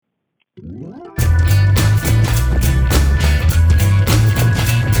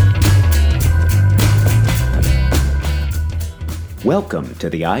Welcome to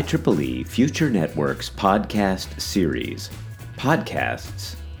the IEEE Future Networks podcast series,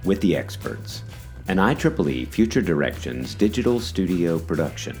 Podcasts with the Experts, an IEEE Future Directions digital studio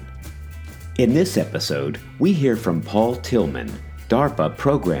production. In this episode, we hear from Paul Tillman, DARPA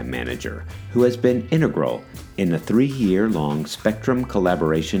Program Manager, who has been integral in a 3-year-long Spectrum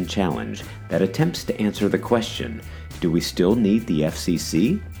Collaboration Challenge that attempts to answer the question, do we still need the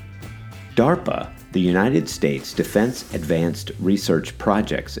FCC? DARPA, the United States Defense Advanced Research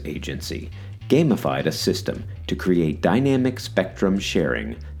Projects Agency, gamified a system to create dynamic spectrum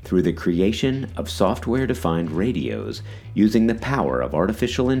sharing through the creation of software-defined radios using the power of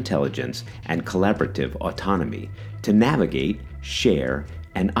artificial intelligence and collaborative autonomy to navigate, share,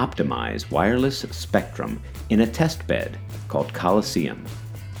 and optimize wireless spectrum in a testbed called Coliseum,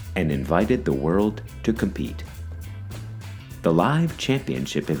 and invited the world to compete. The live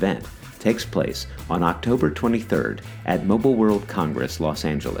championship event takes place on October 23rd at Mobile World Congress, Los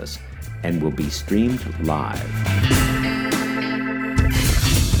Angeles, and will be streamed live.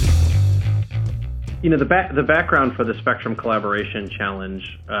 You know, the background for the Spectrum Collaboration Challenge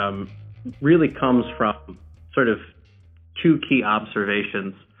really comes from sort of two key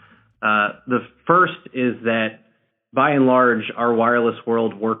observations. The first is that, by and large, our wireless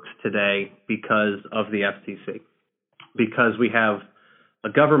world works today because of the FCC, because we have a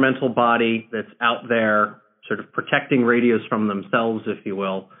governmental body that's out there sort of protecting radios from themselves, if you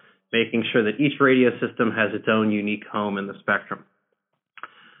will, making sure that each radio system has its own unique home in the spectrum.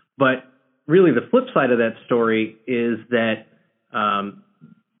 But really the flip side of that story is that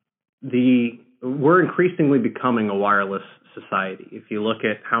we're increasingly becoming a wireless society. If you look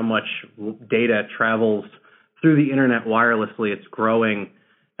at how much data travels through the internet wirelessly, it's growing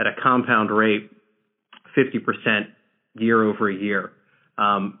at a compound rate, 50% year over year.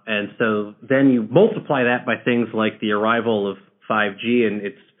 And so then you multiply that by things like the arrival of 5G, and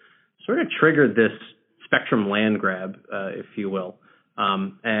it's sort of triggered this spectrum land grab, if you will.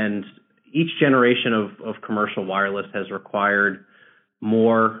 And each generation of commercial wireless has required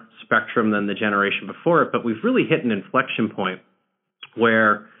more spectrum than the generation before it, but we've really hit an inflection point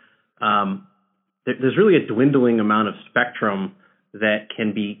where there's really a dwindling amount of spectrum that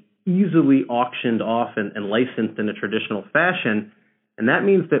can be easily auctioned off and licensed in a traditional fashion. And that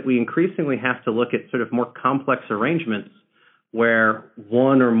means that we increasingly have to look at sort of more complex arrangements where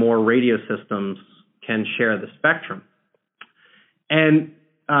one or more radio systems can share the spectrum. And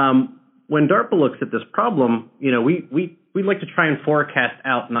when DARPA looks at this problem, you know, we like to try and forecast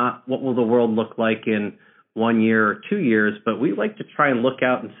out not what will the world look like in 1 year or 2 years, but we like to try and look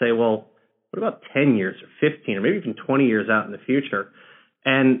out and say, well, what about 10 years or 15 or maybe even 20 years out in the future?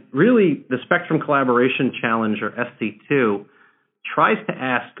 And really, the Spectrum Collaboration Challenge, or SC2, tries to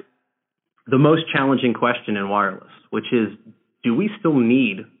ask the most challenging question in wireless, which is, do we still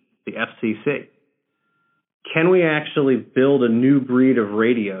need the FCC? Can we actually build a new breed of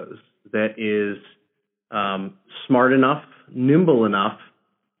radios that is smart enough, nimble enough,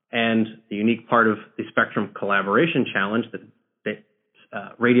 and the unique part of the Spectrum Collaboration Challenge, that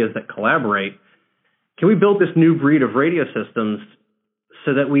radios that collaborate, can we build this new breed of radio systems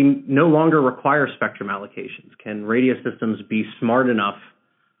so that we no longer require spectrum allocations? Can radio systems be smart enough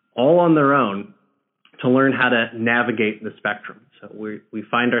all on their own to learn how to navigate the spectrum? So we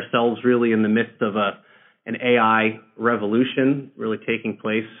find ourselves really in the midst of an AI revolution really taking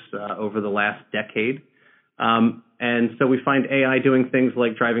place over the last decade. And so we find AI doing things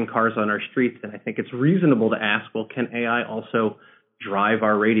like driving cars on our streets. And I think it's reasonable to ask, well, can AI also drive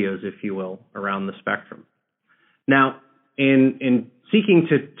our radios, if you will, around the spectrum? Now, in seeking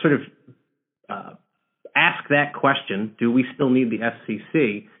to sort of ask that question, do we still need the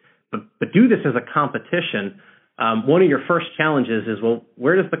FCC, but do this as a competition, one of your first challenges is, well,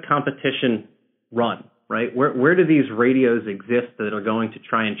 where does the competition run, right? Where do these radios exist that are going to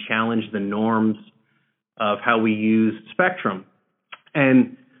try and challenge the norms of how we use spectrum?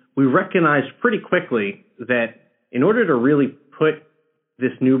 And we recognized pretty quickly that in order to really put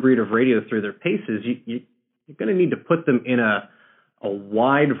this new breed of radio through their paces, you're going to need to put them in a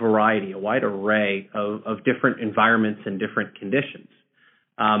wide variety, a wide array of different environments and different conditions.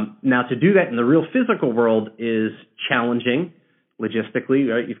 Now, to do that in the real physical world is challenging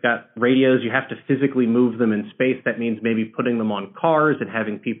logistically. Right? You've got radios, you have to physically move them in space. That means maybe putting them on cars and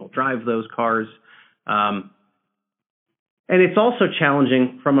having people drive those cars. And it's also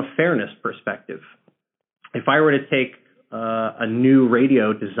challenging from a fairness perspective. If I were to take a new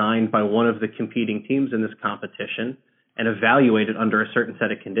radio designed by one of the competing teams in this competition and evaluate it under a certain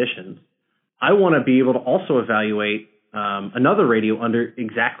set of conditions, I want to be able to also evaluate another radio under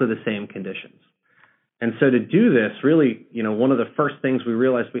exactly the same conditions. And so to do this, really, one of the first things we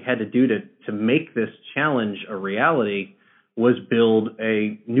realized we had to do to make this challenge a reality was build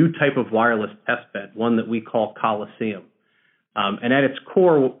a new type of wireless testbed, one that we call Coliseum. And at its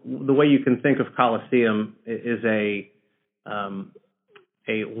core, the way you can think of Coliseum is a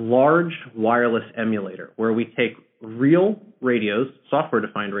large wireless emulator where we take real radios,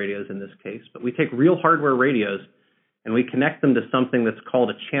 software-defined radios in this case, but we take real hardware radios and we connect them to something that's called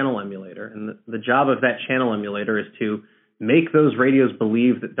a channel emulator. And the job of that channel emulator is to make those radios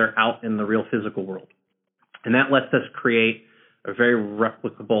believe that they're out in the real physical world. And that lets us create a very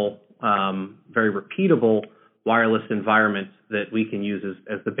replicable, very repeatable wireless environment that we can use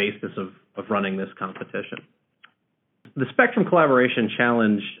as the basis of running this competition. The Spectrum Collaboration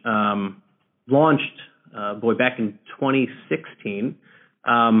Challenge launched back in 2016.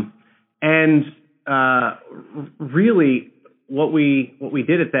 Really what we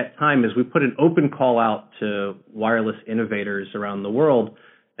did at that time is we put an open call out to wireless innovators around the world,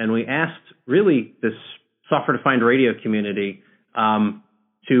 and we asked really this software-defined radio community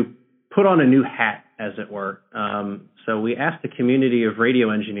to put on a new hat, as it were. So we asked a community of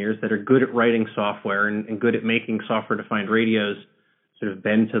radio engineers that are good at writing software and good at making software-defined radios sort of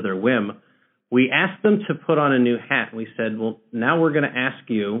bend to their whim. We asked them to put on a new hat. We said, well, now we're going to ask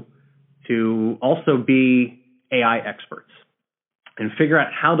you to also be AI experts and figure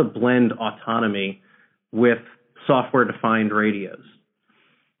out how to blend autonomy with software-defined radios.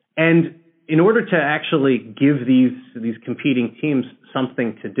 And in order to actually give these competing teams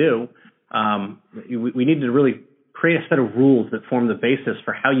something to do, we needed to really create a set of rules that form the basis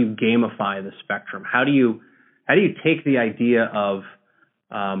for how you gamify the spectrum. How do you take the idea of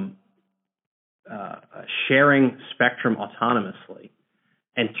sharing spectrum autonomously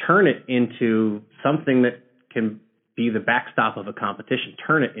and turn it into something that can be the backstop of a competition,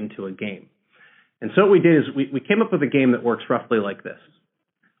 turn it into a game? And so what we did is we came up with a game that works roughly like this.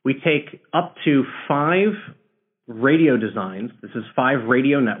 We take up to 5 radio designs. This is 5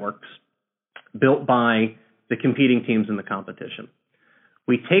 radio networks built by the competing teams in the competition.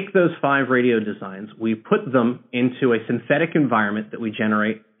 We take those 5 radio designs, we put them into a synthetic environment that we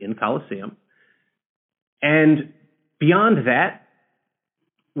generate in Coliseum. And beyond that,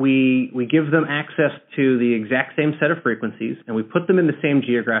 we give them access to the exact same set of frequencies, and we put them in the same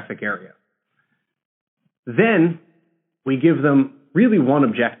geographic area. Then we give them really one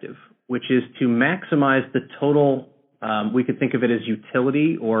objective, which is to maximize the total, we could think of it as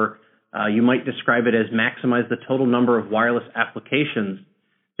utility, or you might describe it as maximize the total number of wireless applications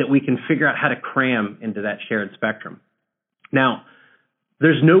that we can figure out how to cram into that shared spectrum. Now,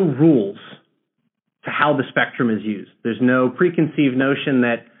 there's no rules to how the spectrum is used. There's no preconceived notion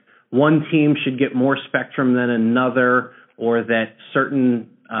that one team should get more spectrum than another, or that certain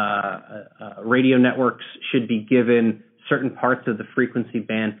radio networks should be given certain parts of the frequency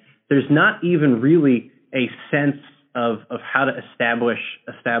band. There's not even really a sense of how to establish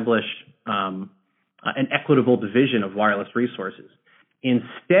an equitable division of wireless resources.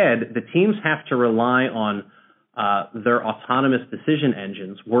 Instead, the teams have to rely on their autonomous decision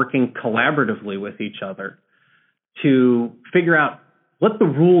engines working collaboratively with each other to figure out what the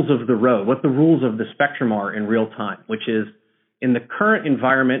rules of the road, what the rules of the spectrum are in real time, which is in the current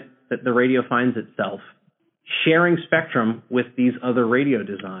environment that the radio finds itself, sharing spectrum with these other radio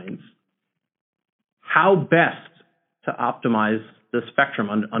designs, how best to optimize the spectrum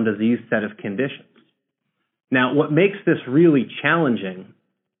under these set of conditions. Now, what makes this really challenging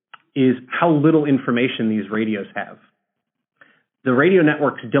is how little information these radios have. The radio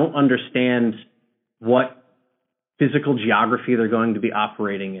networks don't understand what physical geography they're going to be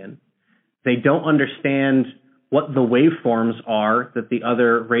operating in. They don't understand what the waveforms are that the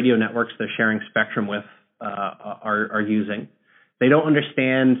other radio networks they're sharing spectrum with are using. They don't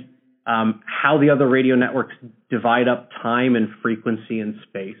understand how the other radio networks divide up time and frequency and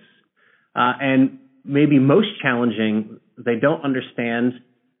space. And maybe most challenging, they don't understand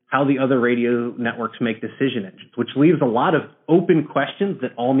how the other radio networks make decision engines, which leaves a lot of open questions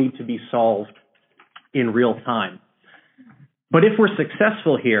that all need to be solved in real time. But if we're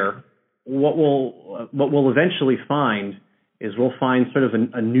successful here, what we'll eventually find is we'll find sort of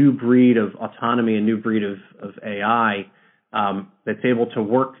a new breed of autonomy, a new breed of AI that's able to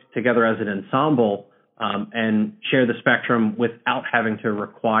work together as an ensemble and share the spectrum without having to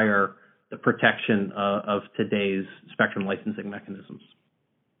require the protection of today's spectrum licensing mechanisms.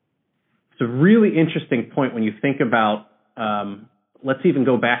 It's a really interesting point when you think about, let's even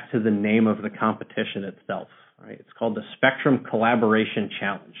go back to the name of the competition itself. Right? It's called the Spectrum Collaboration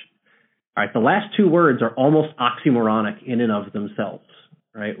Challenge. All right, the last 2 words are almost oxymoronic in and of themselves.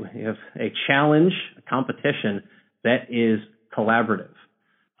 Right? We have a challenge, a competition that is collaborative.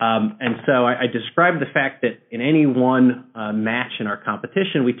 And so I described the fact that in any one match in our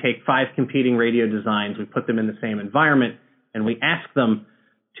competition, we take 5 competing radio designs, we put them in the same environment, and we ask them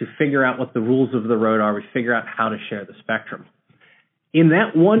to figure out what the rules of the road are. We figure out how to share the spectrum. In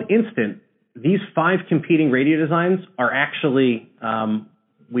that one instant, these 5 competing radio designs are actually,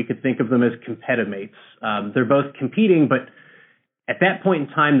 we could think of them as competimates. They're both competing, but at that point in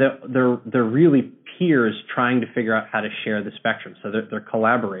time, they're really peers trying to figure out how to share the spectrum. So they're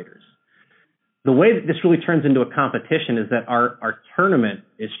collaborators. The way that this really turns into a competition is that our tournament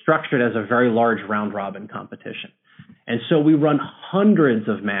is structured as a very large round-robin competition. And so we run hundreds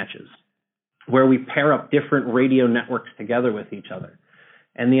of matches where we pair up different radio networks together with each other.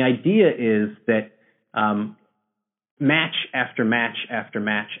 And the idea is that match after match after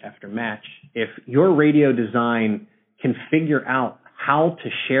match after match, if your radio design can figure out how to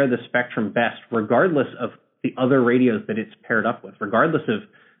share the spectrum best, regardless of the other radios that it's paired up with, regardless of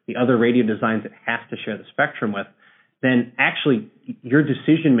the other radio designs it has to share the spectrum with, then actually your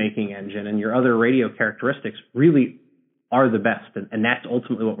decision-making engine and your other radio characteristics really are the best. And that's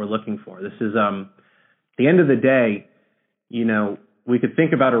ultimately what we're looking for. This is, at the end of the day, we could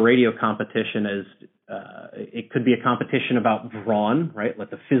think about a radio competition as it could be a competition about brawn, right?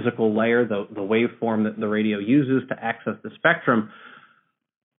 Like the physical layer, the waveform that the radio uses to access the spectrum.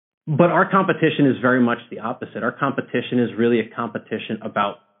 But our competition is very much the opposite. Our competition is really a competition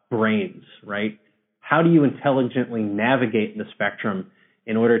about brains, right? How do you intelligently navigate the spectrum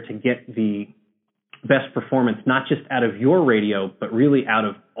in order to get the best performance, not just out of your radio, but really out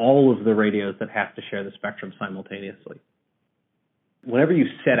of all of the radios that have to share the spectrum simultaneously? Whenever you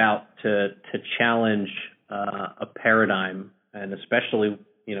set out to challenge a paradigm, and especially,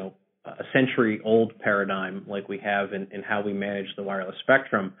 a century-old paradigm like we have in how we manage the wireless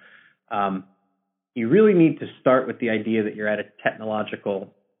spectrum, you really need to start with the idea that you're at a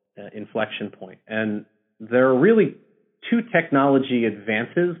technological inflection point. And there are really 2 technology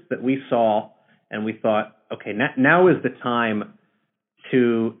advances that we saw, and we thought, okay, now is the time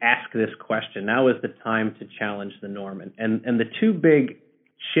to ask this question. Now is the time to challenge the norm. And the 2 big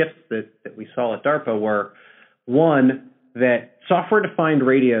shifts that we saw at DARPA were, one, that software-defined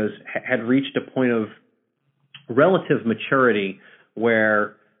radios had reached a point of relative maturity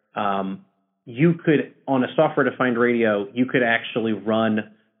where you could, on a software-defined radio, you could actually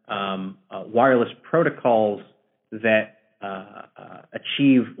run wireless protocols that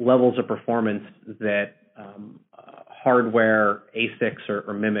achieve levels of performance that hardware ASICs or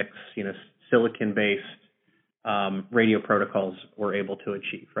MMICs, silicon-based radio protocols were able to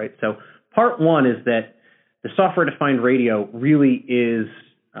achieve, right? So part one is that the software-defined radio really is,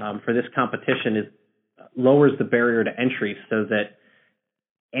 for this competition, lowers the barrier to entry so that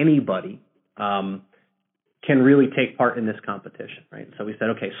anybody can really take part in this competition, right? So we said,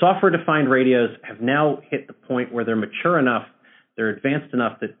 okay, software-defined radios have now hit the point where they're mature enough, they're advanced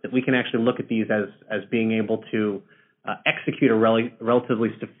enough that we can actually look at these as being able to execute a relatively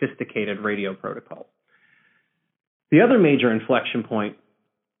sophisticated radio protocol. The other major inflection point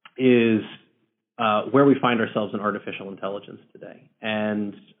is where we find ourselves in artificial intelligence today.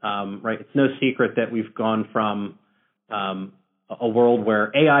 And right, it's no secret that we've gone from a world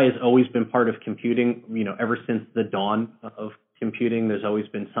where AI has always been part of computing. Ever since the dawn of computing, there's always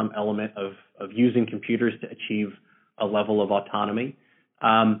been some element of using computers to achieve a level of autonomy.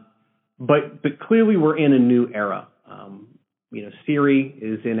 But clearly we're in a new era. Siri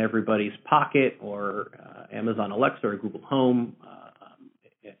is in everybody's pocket, or Amazon Alexa or Google Home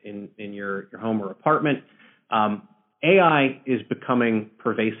in your home or apartment. AI is becoming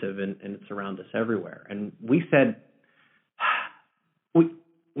pervasive, and it's around us everywhere. And we said,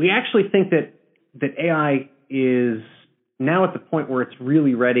 we actually think that AI is now at the point where it's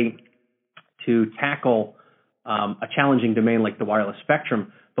really ready to tackle a challenging domain like the wireless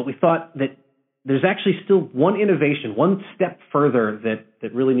spectrum. But we thought that there's actually still one innovation, one step further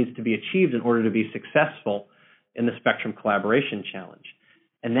that really needs to be achieved in order to be successful in the spectrum collaboration challenge.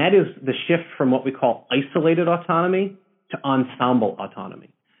 And that is the shift from what we call isolated autonomy to ensemble autonomy.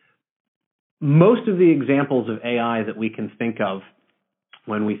 Most of the examples of AI that we can think of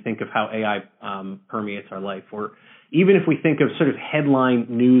when we think of how AI permeates our life, or even if we think of sort of headline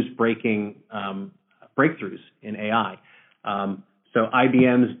news breaking breakthroughs in AI. So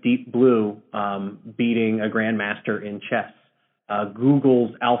IBM's Deep Blue beating a grandmaster in chess.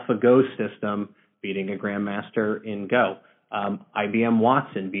 Google's AlphaGo system beating a grandmaster in Go. IBM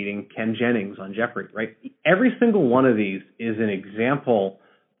Watson beating Ken Jennings on Jeopardy, right? Every single one of these is an example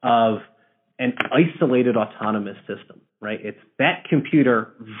of an isolated autonomous system, right? It's that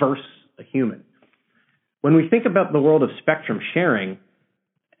computer versus a human. When we think about the world of spectrum sharing,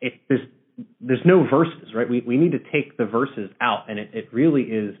 there's no versus, right? We need to take the versus out, and it really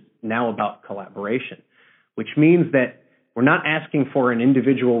is now about collaboration, which means that we're not asking for an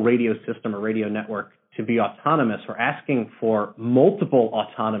individual radio system or radio network to be autonomous. We're asking for multiple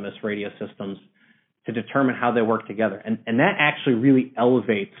autonomous radio systems to determine how they work together. And that actually really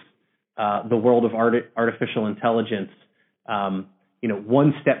elevates the world of artificial intelligence,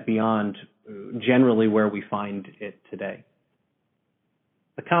 one step beyond generally where we find it today.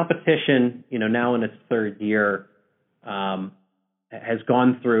 The competition, now in its third year, has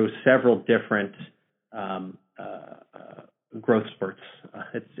gone through several different growth spurts.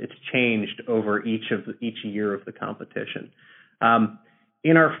 It's changed over each year of the competition.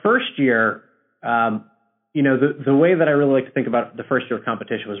 In our first year, the way that I really like to think about the first year of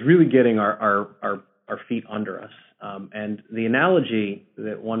competition was really getting our feet under us. And the analogy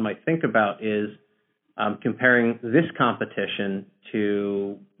that one might think about is comparing this competition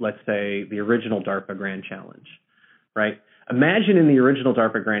to, let's say, the original DARPA Grand Challenge, right? Imagine in the original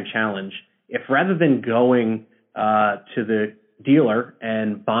DARPA Grand Challenge, if rather than going to the dealer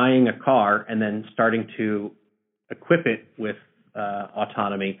and buying a car and then starting to equip it with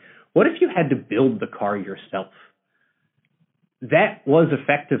autonomy, what if you had to build the car yourself? That was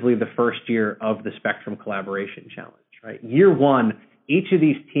effectively the first year of the Spectrum Collaboration Challenge, right? Year one, each of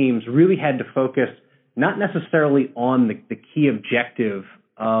these teams really had to focus not necessarily on the key objective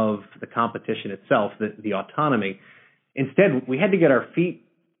of the competition itself, the autonomy. Instead, we had to get our feet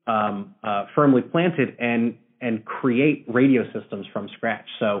firmly planted and create radio systems from scratch.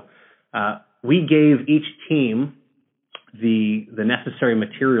 So we gave each team the necessary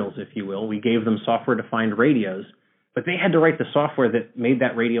materials, if you will. We gave them software-defined radios, but they had to write the software that made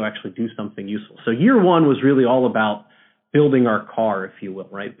that radio actually do something useful. So year one was really all about building our car, if you will,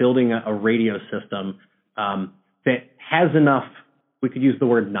 right? Building a radio system that has enough, we could use the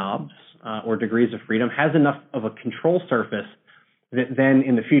word knobs or degrees of freedom, has enough of a control surface that then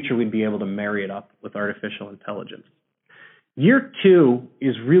in the future we'd be able to marry it up with artificial intelligence. Year two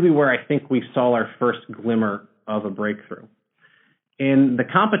is really where I think we saw our first glimmer of a breakthrough. In the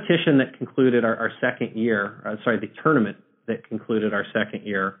competition that concluded our second year, the tournament that concluded our second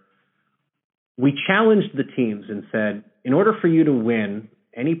year, we challenged the teams and said, in order for you to win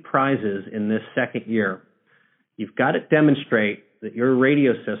any prizes in this second year, you've got to demonstrate that your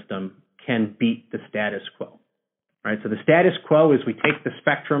radio system can beat the status quo. Right? So the status quo is we take the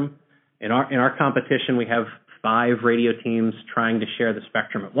spectrum. In our competition, we have 5 radio teams trying to share the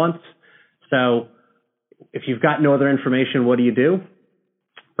spectrum at once. So if you've got no other information, what do?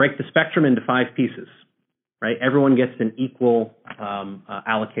 Break the spectrum into 5 pieces, right? Everyone gets an equal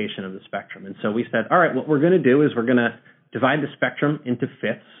allocation of the spectrum. And so we said, all right, what we're going to do is we're going to divide the spectrum into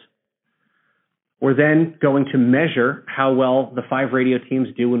fifths. We're then going to measure how well the 5 radio teams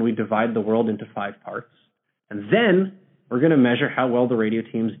do when we divide the world into 5 parts. And then we're going to measure how well the radio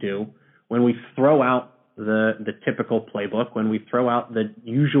teams do when we throw out the typical playbook, when we throw out the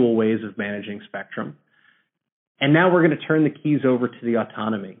usual ways of managing spectrum. And now we're going to turn the keys over to the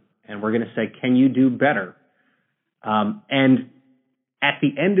autonomy, and we're going to say, can you do better? And at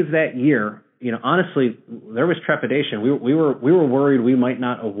the end of that year, honestly, there was trepidation. We were worried we might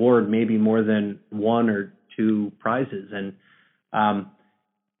not award maybe more than 1 or 2 prizes. And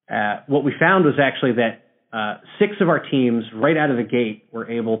what we found was actually that 6 of our teams right out of the gate were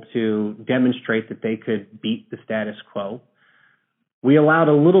able to demonstrate that they could beat the status quo. We allowed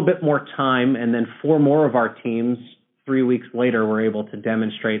a little bit more time, and then 4 more of our teams 3 weeks later were able to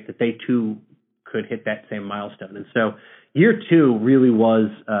demonstrate that they too could hit that same milestone. And so year 2 really was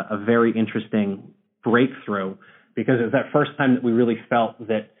a very interesting breakthrough, because it was that first time that we really felt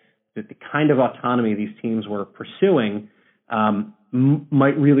that the kind of autonomy these teams were pursuing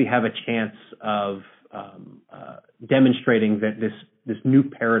might really have a chance of demonstrating that this new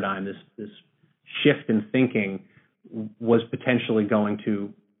paradigm, this shift in thinking, was potentially going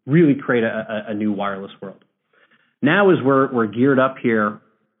to really create a new wireless world. Now, as we're geared up here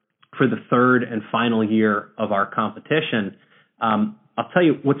for the third and final year of our competition, I'll tell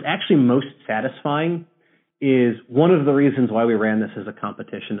you what's actually most satisfying is one of the reasons why we ran this as a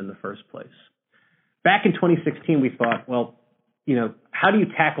competition in the first place. Back in 2016, we thought, well, how do you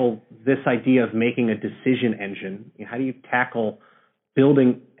tackle this idea of making a decision engine? How do you tackle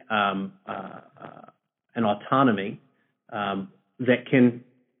building an autonomy that can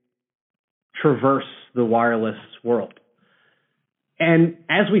traverse the wireless world? And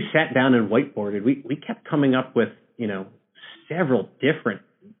as we sat down and whiteboarded, we kept coming up with, several different,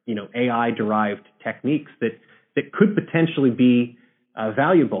 AI-derived techniques that could potentially be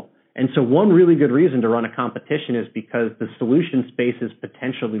valuable. And so one really good reason to run a competition is because the solution space is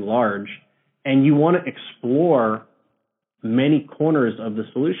potentially large, and you want to explore many corners of the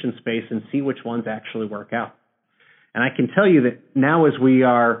solution space and see which ones actually work out. And I can tell you that now, as we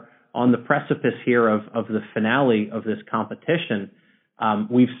are on the precipice here of the finale of this competition,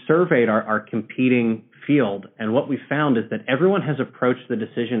 we've surveyed our competing field, and what we found is that everyone has approached the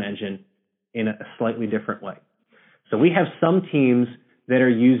decision engine in a slightly different way. So we have some teams that are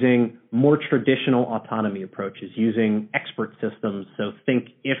using more traditional autonomy approaches, using expert systems, so think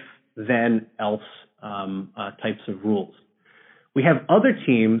if, then, else types of rules. We have other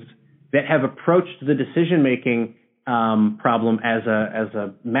teams that have approached the decision-making problem as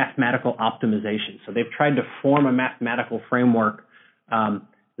a mathematical optimization. So they've tried to form a mathematical framework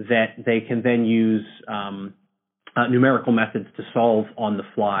that they can then use numerical methods to solve on the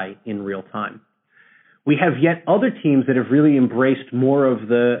fly in real time. We have yet other teams that have really embraced more of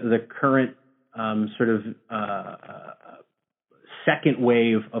the current sort of second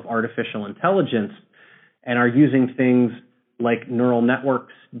wave of artificial intelligence and are using things like neural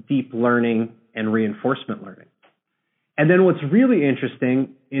networks, deep learning, and reinforcement learning. And then what's really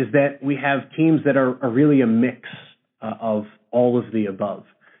interesting is that we have teams that are really a mix of all of the above.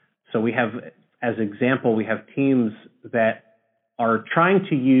 So we have, as example, we have teams that are trying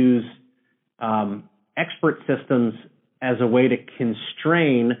to use expert systems as a way to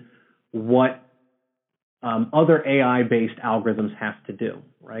constrain what other AI-based algorithms have to do,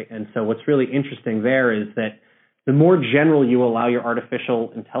 right? And so what's really interesting there is that the more general you allow your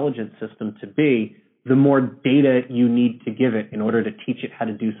artificial intelligence system to be, the more data you need to give it in order to teach it how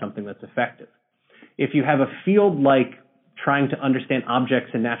to do something that's effective. If you have a field like trying to understand objects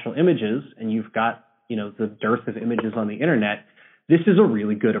and natural images, and you've got, the dearth of images on the internet, this is a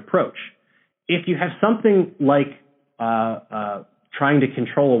really good approach. If you have something like trying to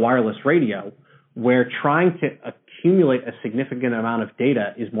control a wireless radio, where trying to accumulate a significant amount of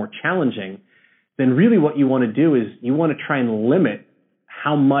data is more challenging, then really what you want to do is you want to try and limit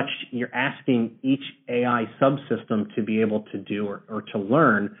how much you're asking each AI subsystem to be able to do or to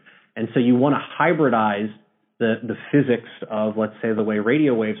learn. And so you want to hybridize the physics of, let's say, the way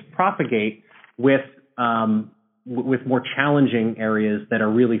radio waves propagate with more challenging areas that are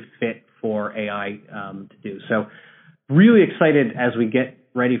really fit for AI to do. So really excited as we get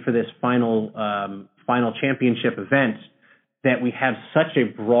ready for this final championship event that we have such a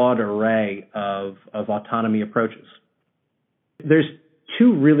broad array of autonomy approaches. There's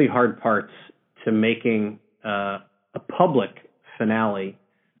two really hard parts to making a public finale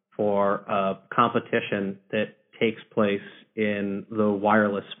for a competition that takes place in the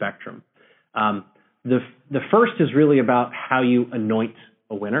wireless spectrum. The first is really about how you anoint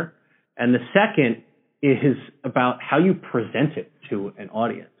a winner, and the second is about how you present it to an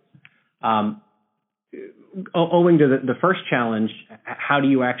audience. Owing to the first challenge, how do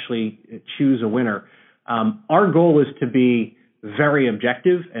you actually choose a winner? Our goal is to be very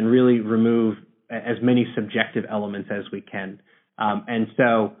objective and really remove as many subjective elements as we can. And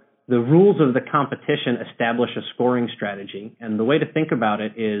so the rules of the competition establish a scoring strategy. And the way to think about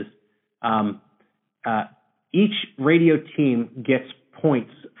it is each radio team gets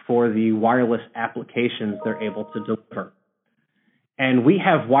points for the wireless applications they're able to deliver. And we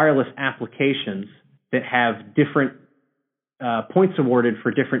have wireless applications that have different points awarded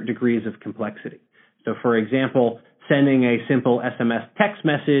for different degrees of complexity. So, for example, sending a simple SMS text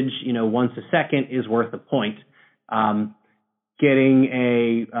message, once a second is worth a point.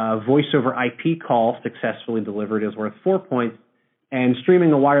 Getting a voice over IP call successfully delivered is worth 4 points, and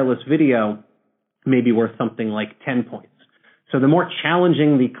streaming a wireless video may be worth something like 10 points. So the more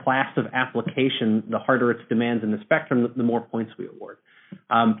challenging the class of application, the harder its demands in the spectrum, the more points we award.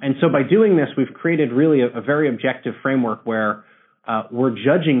 And so by doing this, we've created really a very objective framework where we're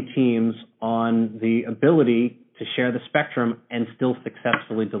judging teams on the ability to share the spectrum and still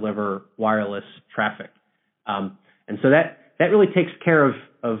successfully deliver wireless traffic. And so that really takes care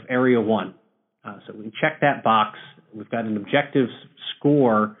of area one. So we check that box. We've got an objective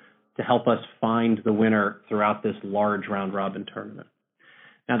score to help us find the winner throughout this large round-robin tournament.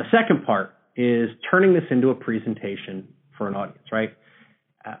 Now, the second part is turning this into a presentation for an audience, right?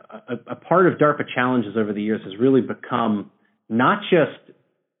 A part of DARPA challenges over the years has really become not just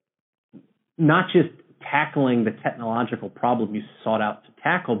tackling the technological problem you sought out to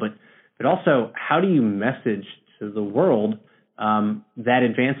tackle, but also how do you message to the world that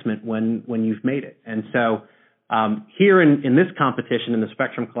advancement when you've made it. And so here in this competition, in the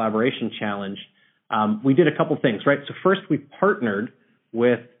Spectrum Collaboration Challenge, we did a couple things, right? So first, we partnered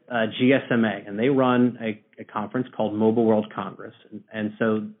with GSMA, and they run a conference called Mobile World Congress. And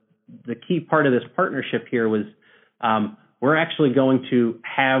so the key part of this partnership here was we're actually going to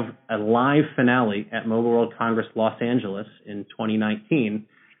have a live finale at Mobile World Congress Los Angeles in 2019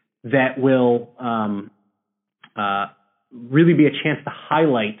 that will really be a chance to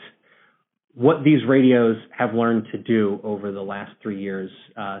highlight what these radios have learned to do over the last 3 years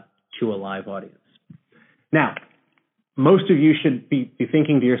to a live audience. Now, most of you should be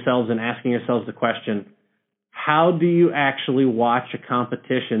thinking to yourselves and asking yourselves the question, how do you actually watch a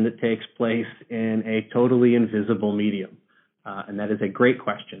competition that takes place in a totally invisible medium? And that is a great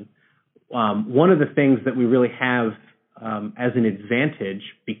question. One of the things that we really have as an advantage,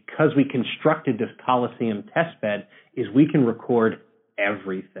 because we constructed this Coliseum testbed, is we can record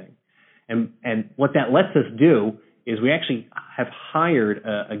everything. And what that lets us do is we actually have hired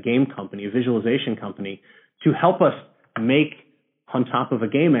a game company, a visualization company, to help us make, on top of a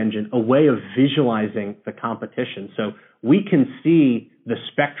game engine, a way of visualizing the competition. So we can see the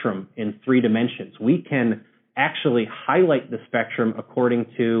spectrum in 3 dimensions. We can actually highlight the spectrum according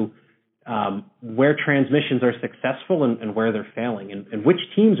to where transmissions are successful and where they're failing, and which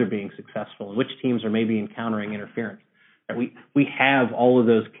teams are being successful and which teams are maybe encountering interference. We have all of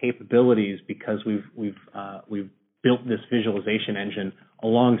those capabilities because we've built this visualization engine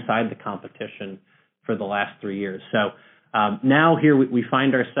alongside the competition for the last 3 years. So now here we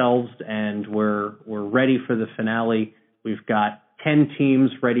find ourselves, and we're ready for the finale. We've got 10 teams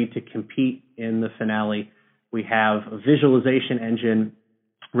ready to compete in the finale. We have a visualization engine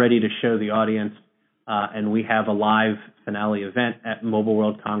ready to show the audience, and we have a live finale event at Mobile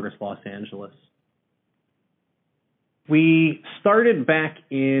World Congress Los Angeles. We started back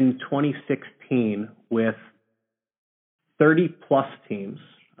in 2016 with 30 plus teams.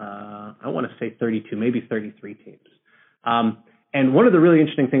 I want to say 32, maybe 33 teams. And one of the really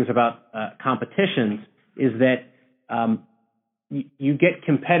interesting things about competitions is that you get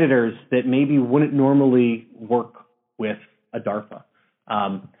competitors that maybe wouldn't normally work with a DARPA.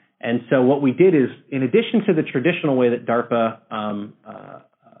 And so what we did is, in addition to the traditional way that DARPA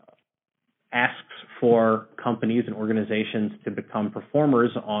asks for companies and organizations to become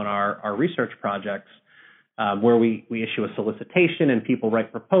performers on our research projects, where we issue a solicitation and people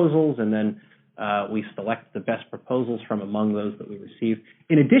write proposals, and then we select the best proposals from among those that we receive.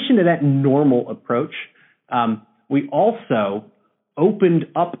 In addition to that normal approach, we also opened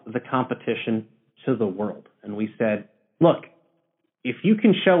up the competition to the world. And we said, look, if you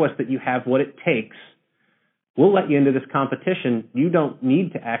can show us that you have what it takes, we'll let you into this competition. You don't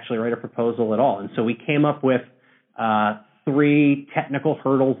need to actually write a proposal at all. And so we came up with 3 technical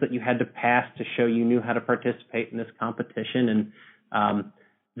hurdles that you had to pass to show you knew how to participate in this competition. And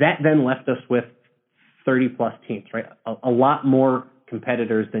that then left us with 30 plus teams, right? A lot more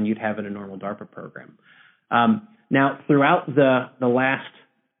competitors than you'd have in a normal DARPA program. Now, throughout the last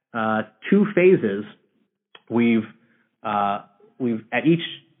 2 phases, we've at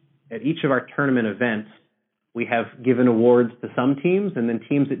each of our tournament events, we have given awards to some teams, and then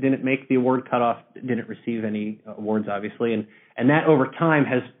teams that didn't make the award cutoff didn't receive any awards, obviously. And that over time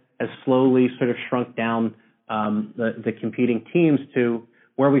has slowly sort of shrunk down the competing teams to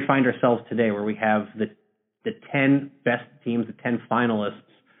where we find ourselves today, where we have the 10 best teams, the 10 finalists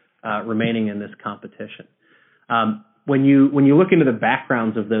remaining in this competition. When you look into the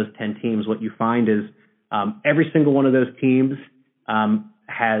backgrounds of those 10 teams, what you find is every single one of those teams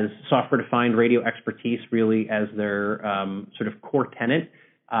has software-defined radio expertise really as their sort of core tenet.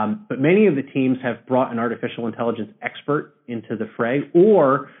 But many of the teams have brought an artificial intelligence expert into the fray,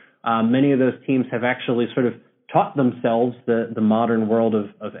 or many of those teams have actually sort of taught themselves the modern world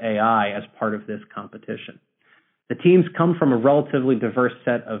of AI as part of this competition. The teams come from a relatively diverse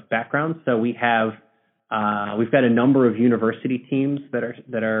set of backgrounds. So we've got a number of university teams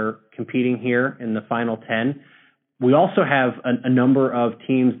that are competing here in the final 10. We also have a number of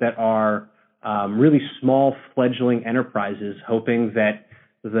teams that are really small fledgling enterprises, hoping that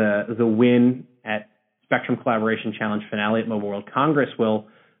the win at Spectrum Collaboration Challenge finale at Mobile World Congress will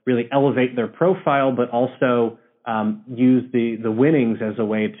really elevate their profile, but also use the winnings as a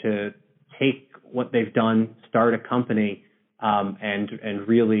way to take what they've done, start a company, and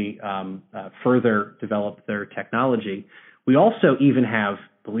really further develop their technology. We also even have,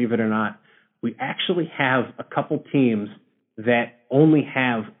 believe it or not, we actually have a couple teams that only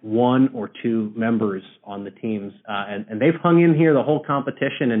have 1 or 2 members on the teams, and they've hung in here the whole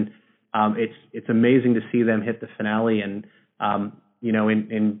competition, and it's amazing to see them hit the finale. And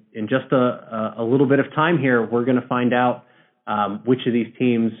in just a little bit of time here, we're going to find out which of these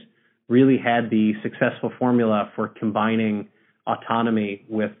teams really had the successful formula for combining autonomy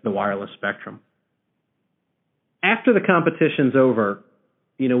with the wireless spectrum. After the competition's over,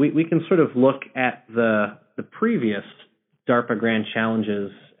 we can sort of look at the previous DARPA Grand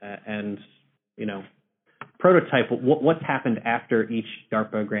Challenges and, prototype what's happened after each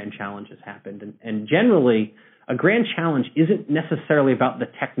DARPA Grand Challenge has happened. And generally, a Grand Challenge isn't necessarily about the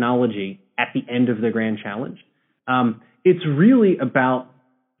technology at the end of the Grand Challenge. It's really about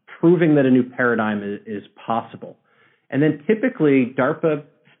proving that a new paradigm is possible. And then typically, DARPA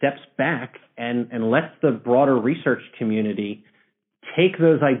steps back and lets the broader research community take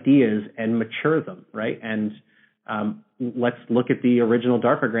those ideas and mature them, right? And let's look at the original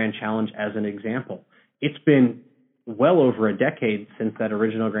DARPA Grand Challenge as an example. It's been well over a decade since that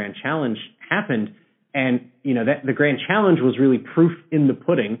original Grand Challenge happened, and that the Grand Challenge was really proof in the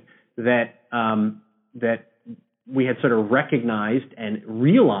pudding that that we had sort of recognized and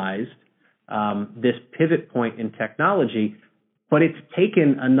realized this pivot point in technology. But it's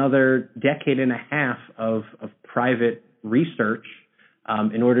taken another decade and a half of private research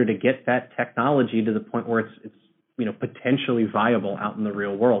in order to get that technology to the point where it's potentially viable out in the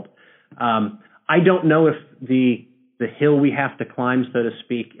real world. I don't know if the hill we have to climb, so to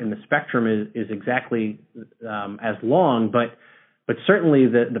speak, in the spectrum is exactly as long, but certainly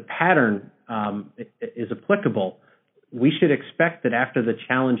the pattern is applicable. We should expect that after the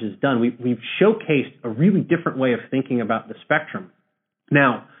challenge is done, we've showcased a really different way of thinking about the spectrum.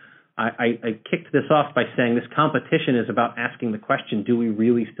 Now, I kicked this off by saying this competition is about asking the question, do we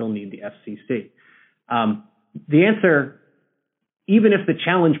really still need the FCC? The answer, even if the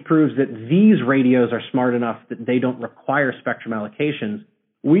challenge proves that these radios are smart enough that they don't require spectrum allocations,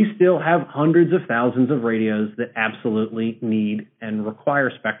 we still have hundreds of thousands of radios that absolutely need and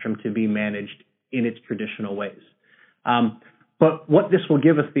require spectrum to be managed in its traditional ways. But what this will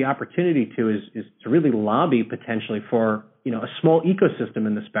give us the opportunity to is to really lobby potentially for a small ecosystem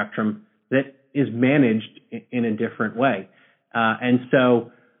in the spectrum that is managed in a different way. And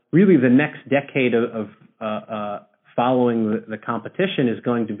so really the next decade of following the competition is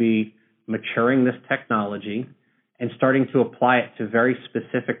going to be maturing this technology and starting to apply it to very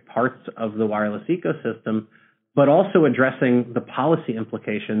specific parts of the wireless ecosystem, but also addressing the policy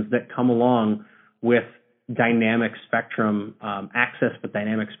implications that come along with dynamic spectrum access, but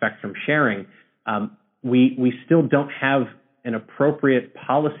dynamic spectrum sharing. We still don't have an appropriate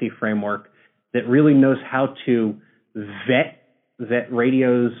policy framework that really knows how to vet that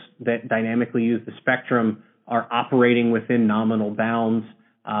radios that dynamically use the spectrum are operating within nominal bounds,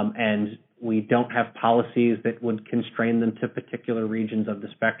 and we don't have policies that would constrain them to particular regions of the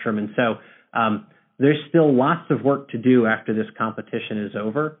spectrum. And so there's still lots of work to do after this competition is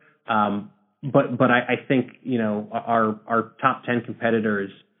over. But I think our top 10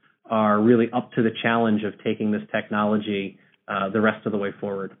 competitors are really up to the challenge of taking this technology the rest of the way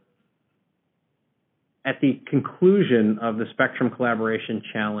forward. At the conclusion of the Spectrum Collaboration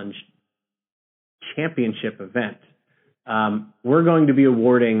Challenge championship event, we're going to be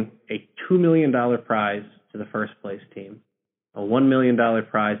awarding a $2 million prize to the first place team, a $1 million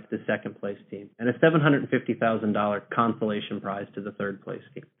prize to the second place team, and a $750,000 consolation prize to the third place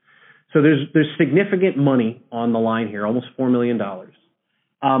team. So there's significant money on the line here, almost $4 million.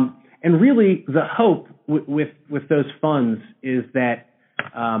 And really the hope with those funds is that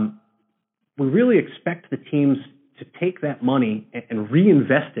we really expect the teams to take that money and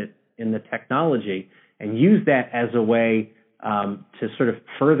reinvest it in the technology and use that as a way to sort of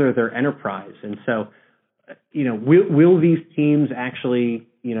further their enterprise. And so, will these teams actually,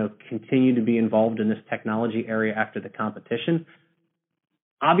 continue to be involved in this technology area after the competition?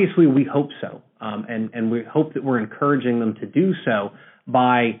 Obviously, we hope so. And we hope that we're encouraging them to do so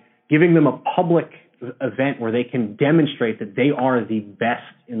by giving them a public event where they can demonstrate that they are the best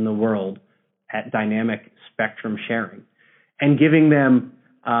in the world at dynamic spectrum sharing, and giving them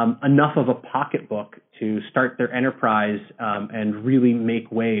enough of a pocketbook to start their enterprise and really make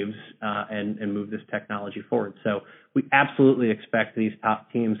waves and move this technology forward. So we absolutely expect these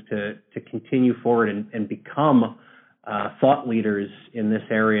top teams to continue forward and become thought leaders in this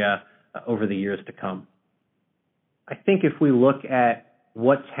area over the years to come. I think if we look at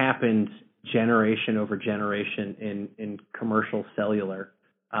what's happened generation over generation in commercial cellular,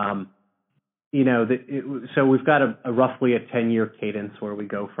 so we've got a roughly a 10-year cadence where we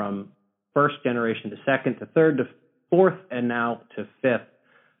go from first generation to second to third to fourth and now to fifth.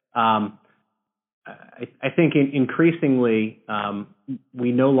 I think increasingly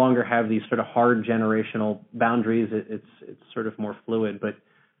we no longer have these sort of hard generational boundaries. It's sort of more fluid, but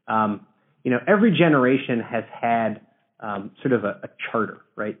every generation has had sort of a charter,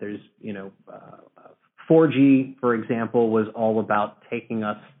 right? There's 4G, for example, was all about taking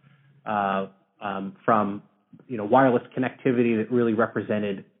us from wireless connectivity that really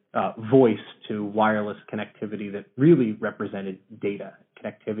represented voice to wireless connectivity that really represented data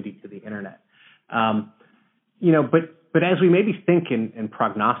connectivity to the internet. But as we maybe think and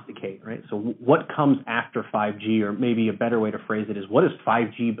prognosticate, right? So what comes after 5G, or maybe a better way to phrase it is, what does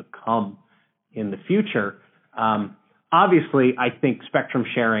 5G become in the future? Obviously, I think spectrum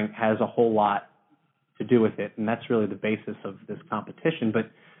sharing has a whole lot to do with it, and that's really the basis of this competition. But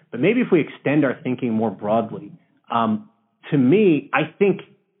maybe if we extend our thinking more broadly, to me, I think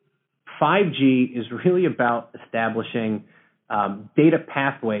 5G is really about establishing data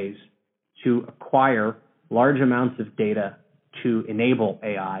pathways to acquire large amounts of data to enable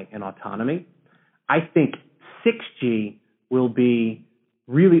AI and autonomy. I think 6G will be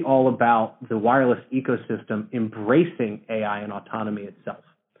really all about the wireless ecosystem embracing AI and autonomy itself.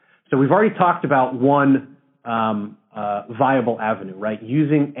 So we've already talked about one viable avenue, right?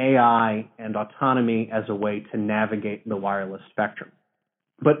 Using AI and autonomy as a way to navigate the wireless spectrum.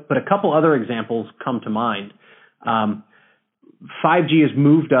 But a couple other examples come to mind. 5G has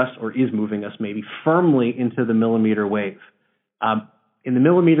moved us, or is moving us maybe, firmly into the millimeter wave. In the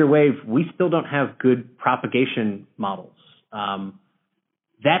millimeter wave, we still don't have good propagation models.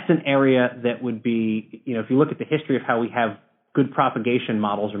 That's an area that would be, if you look at the history of how we have good propagation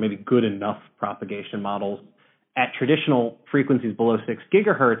models, or maybe good enough propagation models at traditional frequencies below 6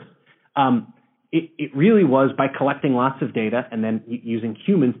 gigahertz, it really was by collecting lots of data and then using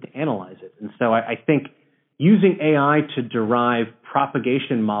humans to analyze it. And so I think using AI to derive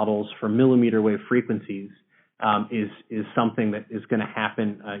propagation models for millimeter wave frequencies is something that is going to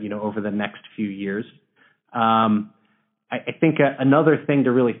happen, over the next few years. I think another thing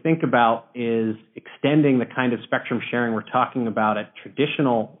to really think about is extending the kind of spectrum sharing we're talking about at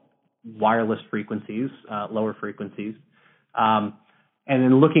traditional wireless frequencies, lower frequencies, and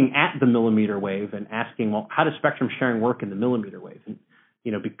then looking at the millimeter wave and asking, well, how does spectrum sharing work in the millimeter wave? And,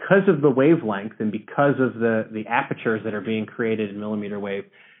 because of the wavelength and because of the apertures that are being created in millimeter wave,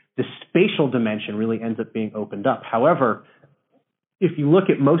 the spatial dimension really ends up being opened up. However, if you look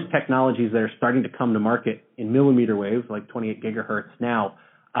at most technologies that are starting to come to market in millimeter wave, like 28 gigahertz now,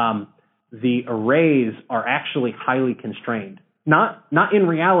 the arrays are actually highly constrained. Not in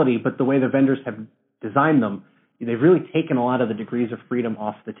reality, but the way the vendors have designed them, they've really taken a lot of the degrees of freedom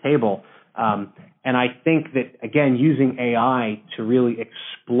off the table. And I think that, again, using AI to really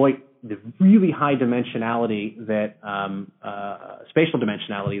exploit the really high dimensionality that, spatial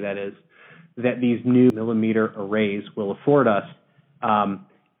dimensionality that is, that these new millimeter arrays will afford us,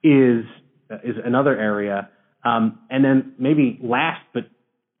 is another area. And then maybe last, but,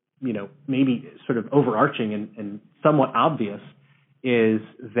 maybe sort of overarching and somewhat obvious, is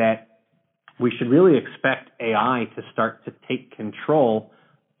that we should really expect AI to start to take control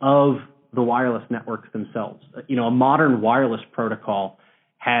of the wireless networks themselves. A modern wireless protocol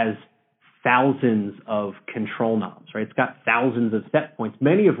has thousands of control knobs, right? It's got thousands of set points,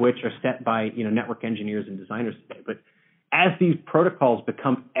 many of which are set by, network engineers and designers today. But as these protocols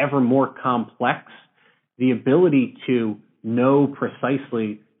become ever more complex, the ability to know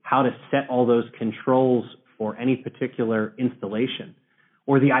precisely how to set all those controls for any particular installation,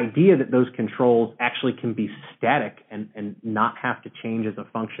 or the idea that those controls actually can be static and not have to change as a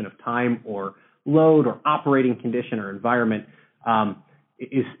function of time or load or operating condition or environment,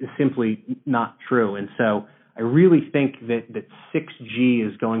 is simply not true. And so I really think that 6G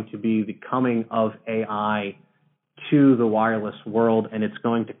is going to be the coming of AI to the wireless world, and it's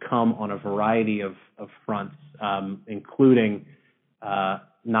going to come on a variety of fronts, including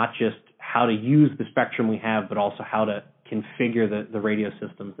not just how to use the spectrum we have, but also how to configure the radio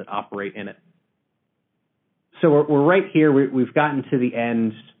systems that operate in it. So we're right here. We've gotten to the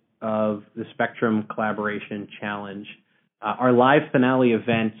end of the Spectrum Collaboration Challenge. Our live finale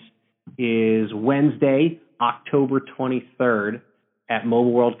event is Wednesday, October 23rd at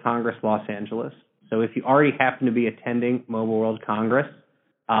Mobile World Congress, Los Angeles. So if you already happen to be attending Mobile World Congress,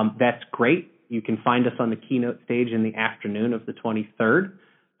 that's great. You can find us on the keynote stage in the afternoon of the 23rd.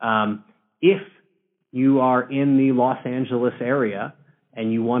 If you are in the Los Angeles area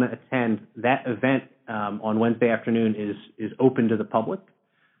and you want to attend, that event on Wednesday afternoon is open to the public.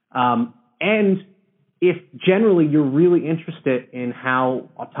 And if generally you're really interested in how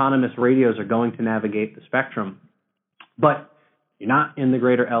autonomous radios are going to navigate the spectrum, but you're not in the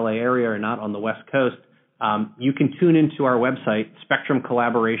greater LA area or not on the West Coast, you can tune into our website,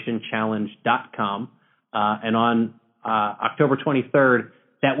 spectrumcollaborationchallenge.com. And on October 23rd,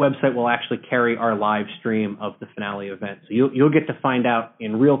 that website will actually carry our live stream of the finale event. So you'll get to find out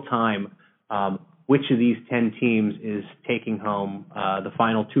in real time which of these 10 teams is taking home the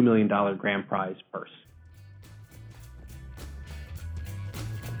final $2 million grand prize purse.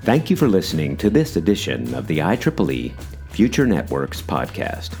 Thank you for listening to this edition of the IEEE Future Networks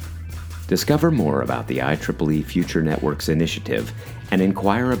podcast. Discover more about the IEEE Future Networks initiative and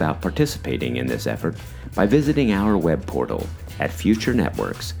inquire about participating in this effort by visiting our web portal at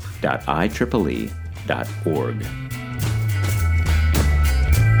futurenetworks.ieee.org.